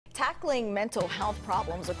Tackling mental health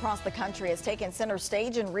problems across the country has taken center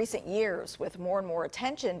stage in recent years, with more and more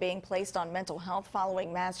attention being placed on mental health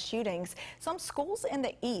following mass shootings. Some schools in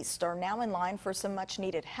the East are now in line for some much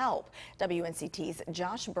needed help. WNCT's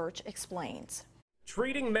Josh Birch explains.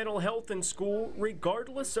 Treating mental health in school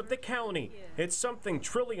regardless of the county. It's something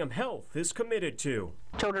Trillium Health is committed to.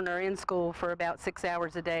 Children are in school for about 6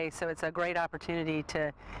 hours a day, so it's a great opportunity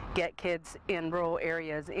to get kids in rural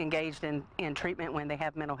areas engaged in treatment when they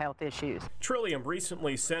have mental health issues. Trillium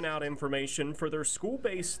recently sent out information for their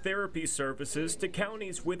school-based therapy services to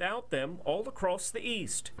counties without them all across the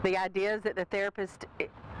East. The idea is that the therapist,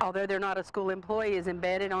 although they're not a school employee, is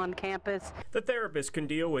embedded on campus. The therapist can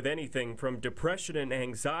deal with anything from depression and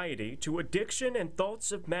anxiety to addiction and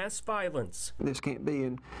thoughts of mass violence. This can't be,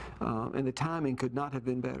 and the timing could not have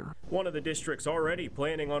been better. One of the districts already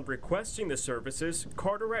planning on requesting the services,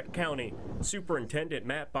 Carteret County. Superintendent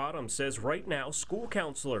Matt Bottom says right now school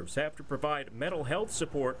counselors have to provide mental health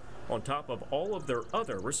support on top of all of their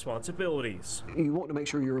other responsibilities. You want to make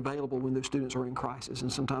sure you're available when those students are in crisis,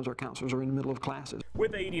 and sometimes our counselors are in the middle of classes.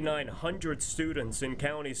 With 8,900 students in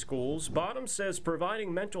county schools, Bottom says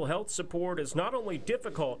providing mental health support is not only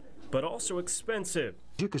difficult, but also expensive.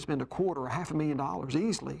 You could spend a quarter or $500,000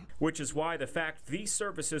 easily. Which is why the fact these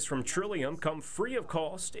services from Trillium come free of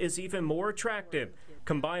cost is even more attractive.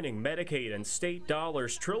 Combining Medicaid and state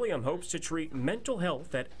dollars, Trillium hopes to treat mental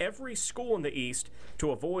health at every school in the East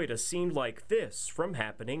to avoid a scene like this from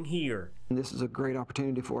happening here. And this is a great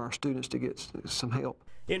opportunity for our students to get some help.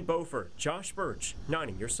 In Beaufort, Josh Birch,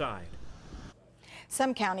 90 Your Side.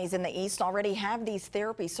 Some counties in the East already have these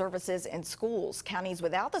therapy services in schools. Counties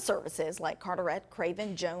without the services like Carteret,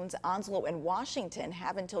 Craven, Jones, Onslow, and Washington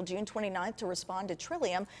have until June 29th to respond to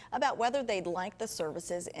Trillium about whether they'd like the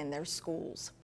services in their schools.